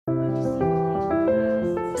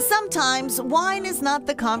Sometimes wine is not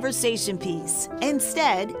the conversation piece.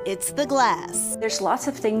 Instead, it's the glass. There's lots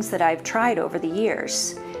of things that I've tried over the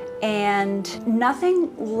years, and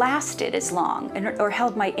nothing lasted as long or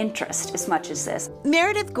held my interest as much as this.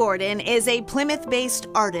 Meredith Gordon is a Plymouth-based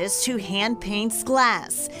artist who hand paints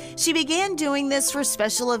glass. She began doing this for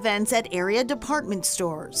special events at area department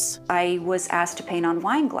stores. I was asked to paint on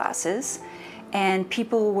wine glasses, and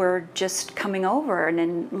people were just coming over and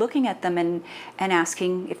then looking at them and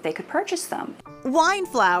asking if they could purchase them. Wine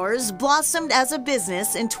Flowers blossomed as a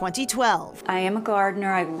business in 2012. I am a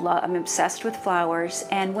gardener. I'm obsessed with flowers.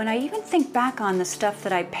 And when I even think back on the stuff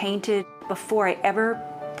that I painted before I ever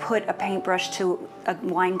put a paintbrush to a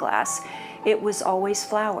wine glass, it was always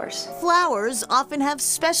flowers. Flowers often have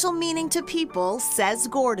special meaning to people, says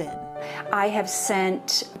Gordon. I have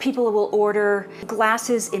sent people who will order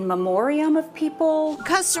glasses in memoriam of people.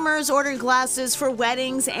 Customers order glasses for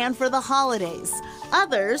weddings and for the holidays.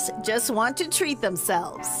 Others just want to treat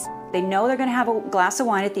themselves. They know they're going to have a glass of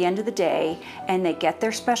wine at the end of the day, and they get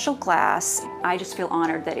their special glass. I just feel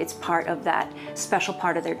honored that it's part of that special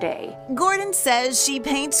part of their day. Gordon says she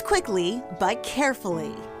paints quickly but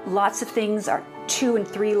carefully. Lots of things are 2 and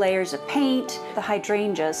 3 layers of paint. The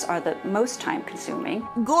hydrangeas are the most time-consuming.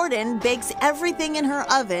 Gordon bakes everything in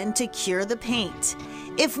her oven to cure the paint.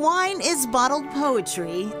 If wine is bottled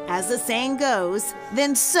poetry, as the saying goes,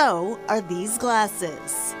 then so are these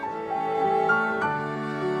glasses.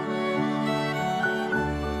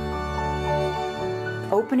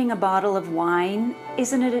 Opening a bottle of wine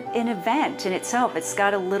isn't an event in itself. It's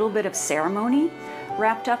got a little bit of ceremony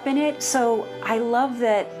wrapped up in it. So I love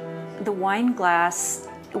that the wine glass,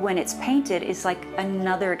 when it's painted, is like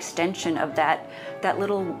another extension of that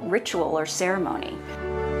little ritual or ceremony.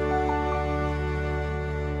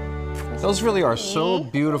 Those really are so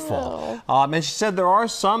beautiful. And she said there are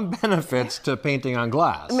some benefits to painting on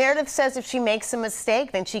glass. Meredith says if she makes a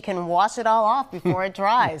mistake, then she can wash it all off before it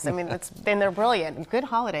dries. I mean, then they're brilliant. Good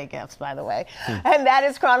holiday gifts, by the way. And that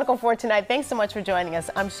is Chronicle for tonight. Thanks so much for joining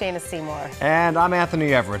us. I'm Shayna Seymour. And I'm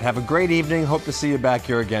Anthony Everett. Have a great evening. Hope to see you back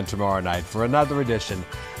here again tomorrow night for another edition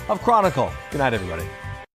of Chronicle. Good night, everybody.